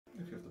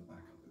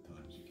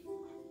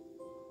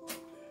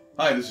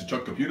Hi, this is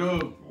Chuck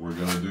Caputo. We're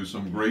going to do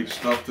some great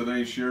stuff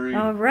today, Sherry.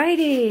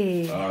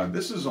 Alrighty.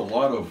 This is a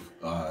lot of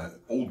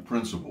old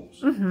principles.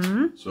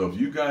 So if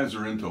you guys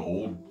are into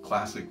old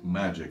classic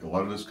magic, a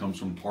lot of this comes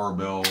from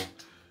Tarbell.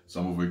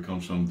 Some of it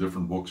comes from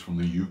different books from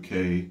the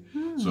UK.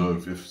 So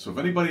if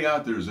anybody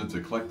out there is into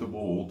collectible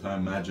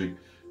old-time magic,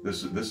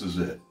 this is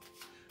it.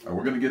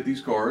 We're going to get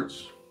these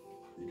cards.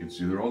 You can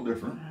see they're all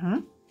different.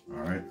 All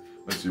right.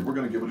 Let's see. We're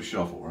going to give it a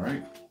shuffle. All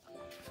right.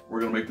 We're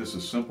going to make this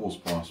as simple as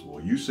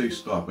possible. You say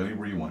stop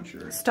anywhere you want,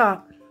 Sherry.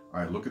 Stop. All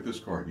right, look at this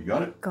card. You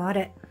got it? Got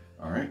it.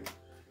 All right.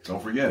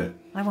 Don't forget it.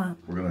 I won't.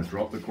 We're going to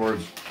drop the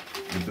cards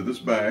into this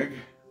bag.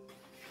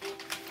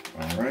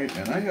 All right.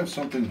 And I have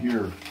something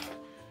here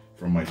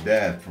from my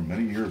dad from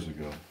many years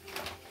ago.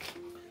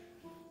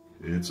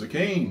 It's a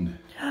cane.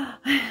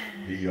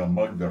 He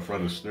mugged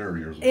Fred Astaire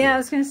years ago. Yeah, I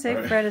was going to say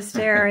right? Fred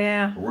Astaire,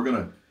 yeah. We're going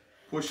to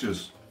push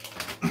this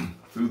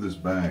through this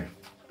bag.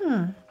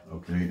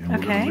 Okay, and we're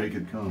going to make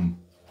it come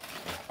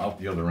out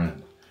the other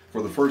end.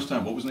 For the first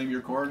time, what was the name of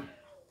your card?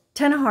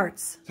 10 of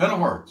hearts. 10 of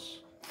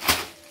hearts.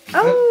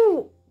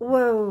 Oh,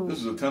 whoa. This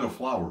is a 10 of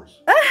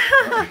flowers.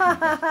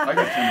 I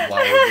got 10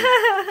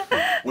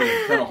 flowers.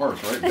 Wait, 10 of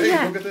hearts, right?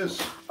 Hey, look at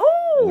this.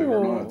 Oh. Believe it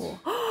or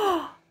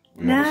not.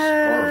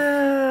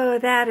 No,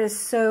 that is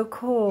so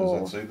cool.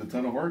 Does that say the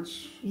 10 of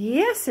hearts?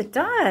 Yes, it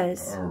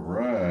does. All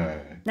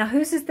right. Now,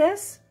 whose is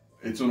this?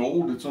 It's an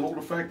old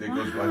effect. It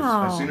goes.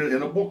 I've seen it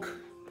in a book.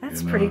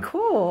 That's pretty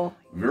cool.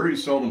 Very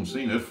seldom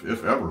seen, if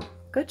ever.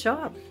 Good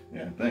job.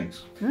 Yeah,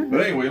 thanks.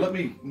 But anyway, let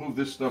me move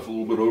this stuff a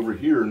little bit over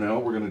here now.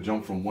 We're going to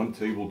jump from one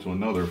table to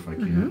another if I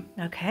can.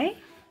 Okay.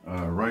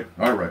 All right,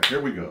 here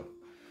we go.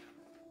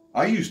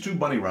 I use 2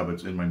 bunny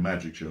rabbits in my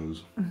magic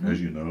shows, as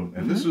you know,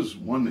 and this is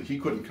one that he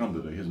couldn't come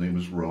today. His name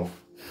is Ralph.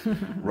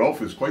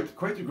 Ralph is quite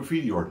the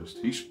graffiti artist.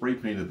 He spray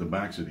painted the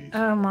backs of these.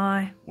 Oh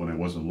my. When I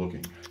wasn't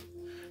looking.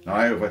 Now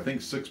I have, I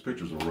think, 6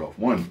 pictures of Ralph.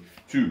 1,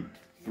 2,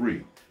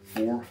 3,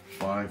 4,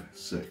 5,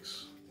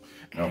 6.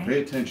 Okay. Now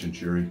pay attention,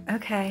 Sherry.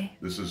 Okay.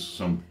 This is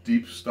some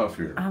deep stuff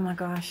here. Oh my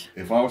gosh.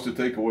 If I was to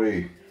take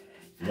away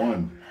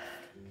 1,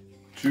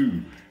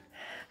 2,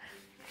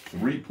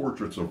 3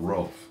 portraits of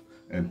Ralph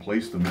and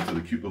place them into the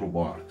cute little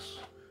box,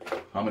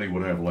 how many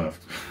would I have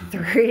left?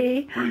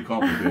 3. Pretty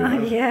complicated, huh?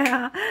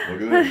 Yeah.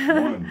 Look at this.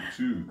 1,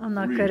 2, I'm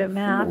not 3, good at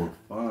math. 4,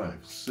 5,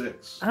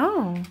 6.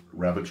 Oh.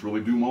 Rabbits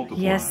really do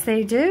multiply. Yes,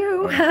 they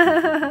do. All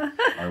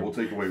right, we'll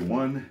take away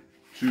 1,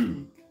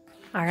 2.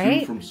 All right.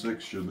 2 from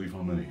 6 should leave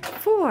how many?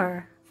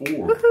 4. 4.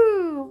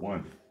 Woohoo.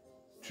 1,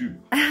 2,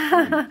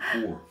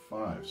 3, 4,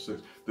 5,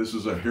 6. This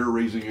is a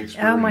hair-raising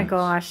experience. Oh my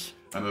gosh.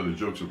 I know the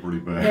jokes are pretty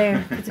bad.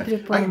 There. It's a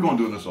good I can go on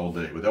doing this all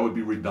day, but that would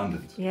be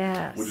redundant.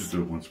 Yes. We'll just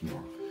do it once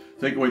more.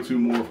 Take away 2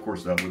 more, of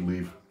course, that would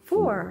leave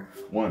 4.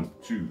 1,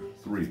 2,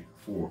 3,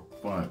 4,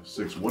 5,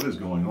 6. What is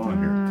going on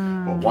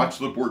here? But watch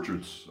the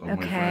portraits of my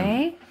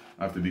friends.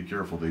 I have to be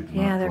careful they do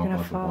not drop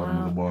out the bottom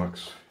of the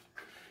box.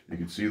 You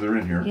can see they're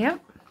in here. Yep.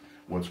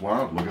 What's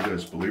wild? Look at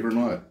this. Believe it or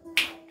not,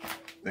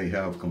 they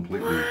have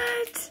completely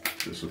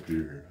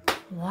disappeared.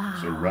 Wow.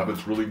 So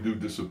rabbits really do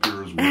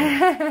disappear as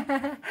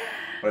well.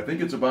 But I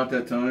think it's about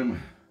that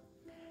time.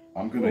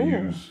 I'm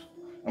gonna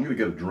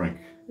get a drink.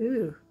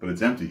 Ooh. But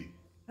it's empty.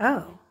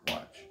 Oh.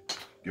 Watch.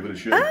 Give it a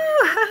shake.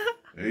 Oh.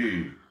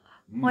 Hey.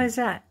 What is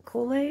that?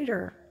 Kool-Aid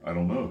or? I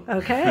don't know.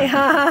 Okay.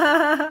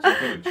 Some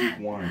kind of cheap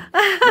wine.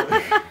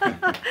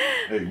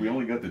 Hey, we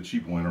only got the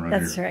cheap wine around here.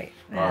 That's right.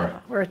 Yeah, all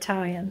right. We're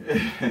Italian.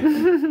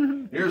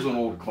 Here's an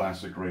old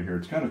classic right here.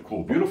 It's kind of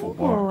cool. Beautiful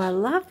box. Oh, I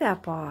love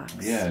that box.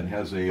 Yeah, it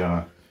has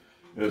a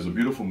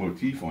beautiful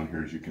motif on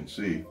here, as you can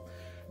see.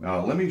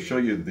 Now, let me show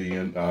you the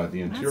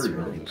interior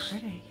of this.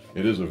 Pretty.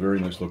 It is a very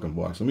nice looking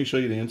box. Let me show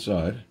you the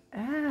inside.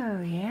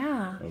 Oh,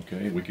 yeah.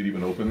 Okay, we could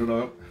even open it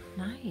up.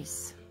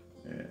 Nice.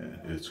 And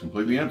it's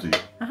completely empty.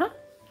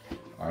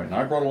 All right,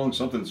 now I brought along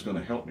something that's going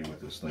to help me with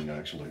this thing,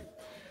 actually.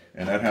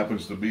 And that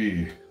happens to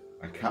be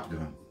a cap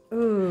gun.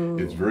 Ooh.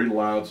 It's very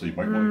loud, so you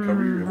might want to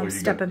cover your... I'm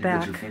stepping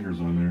back. You get your fingers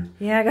on there.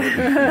 Yeah, I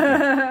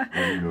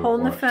got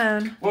holding the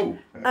phone. Whoa.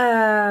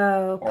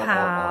 Oh,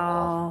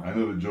 pal. I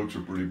know the jokes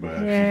are pretty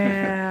bad.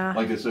 Yeah.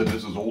 Like I said,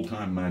 this is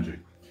old-time magic.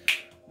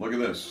 Look at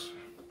this.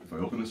 If I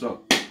open this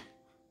up,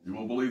 you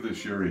won't believe this,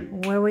 Sherry.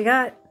 What do we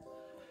got?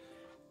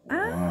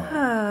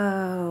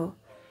 Wow.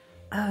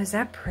 Oh, is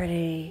that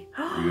pretty?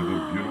 We have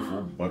a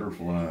beautiful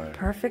butterfly.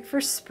 Perfect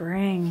for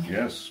spring.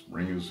 Yes,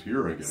 spring is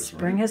here, I guess.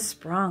 Spring has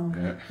sprung.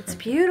 Yeah. It's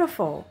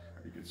beautiful.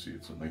 You can see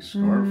it's a nice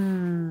scarf.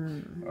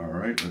 All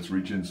right, let's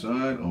reach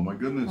inside. Oh my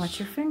goodness. Watch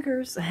your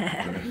fingers.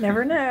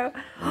 Never know.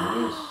 Look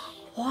at this.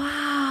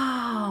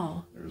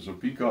 Wow. There's a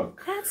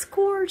peacock. That's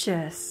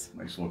gorgeous.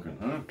 Nice looking,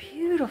 huh?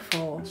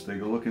 Beautiful. Let's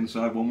take a look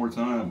inside one more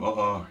time.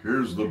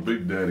 Here's the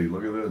Big Daddy.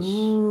 Look at this.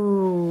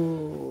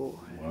 Ooh.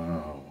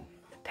 Wow.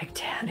 Big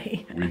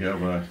Daddy. We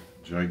have a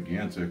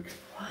gigantic.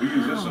 Wow. We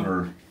use this in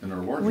our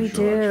larger We show,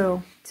 do.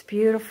 actually. It's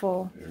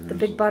beautiful. There's the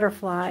big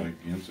butterfly.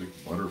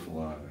 Gigantic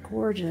butterfly.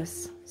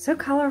 Gorgeous. So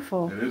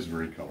colorful. It is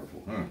very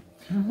colorful, huh?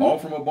 All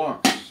from a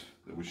box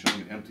that was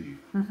shown empty.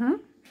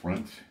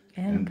 Front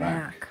and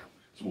back.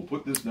 So we'll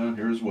put this down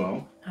here as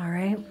well. All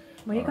right.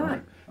 What do you got?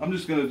 Right. I'm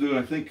just going to do,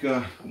 I think,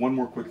 one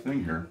more quick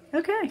thing here.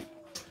 Okay.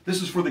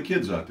 This is for the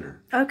kids out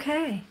there.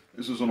 Okay.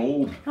 This is an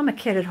old... I'm a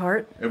kid at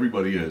heart.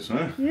 Everybody is,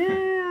 huh?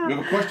 Yeah. You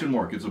have a question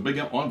mark. It's a big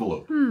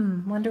envelope.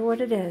 Wonder what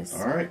it is.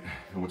 All right.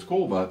 And what's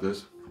cool about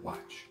this,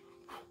 watch.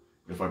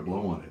 If I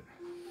blow on it,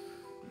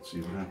 let's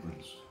see what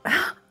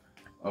happens.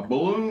 A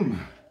balloon.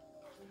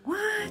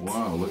 What?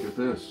 Wow, look at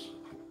this.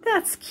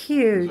 That's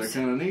cute. Is that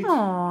kind of neat?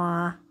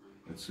 Aww.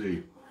 Let's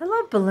see. I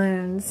love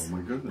balloons. Oh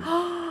my goodness.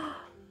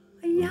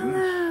 A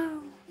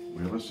yellow.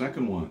 We have a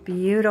second one.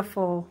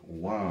 Beautiful.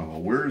 Wow.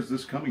 Where is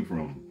this coming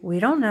from? We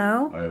don't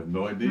know. I have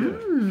no idea.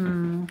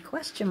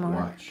 Question mark.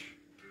 Watch.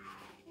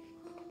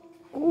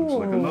 Looks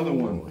like another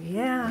one.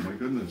 Yeah. Oh my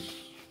goodness.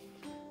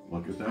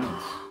 Look at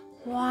that.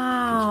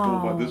 Wow. What's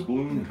cool about this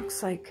balloon?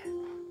 Looks like...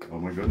 Oh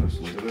my goodness,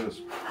 look at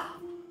this.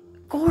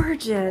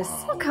 Gorgeous.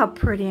 Wow. Look how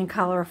pretty and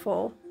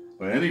colorful.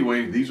 But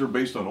anyway, these are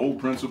based on old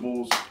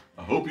principles.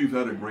 I hope you've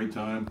had a great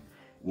time.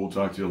 We'll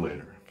talk to you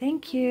later.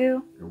 Thank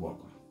you. You're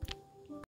welcome.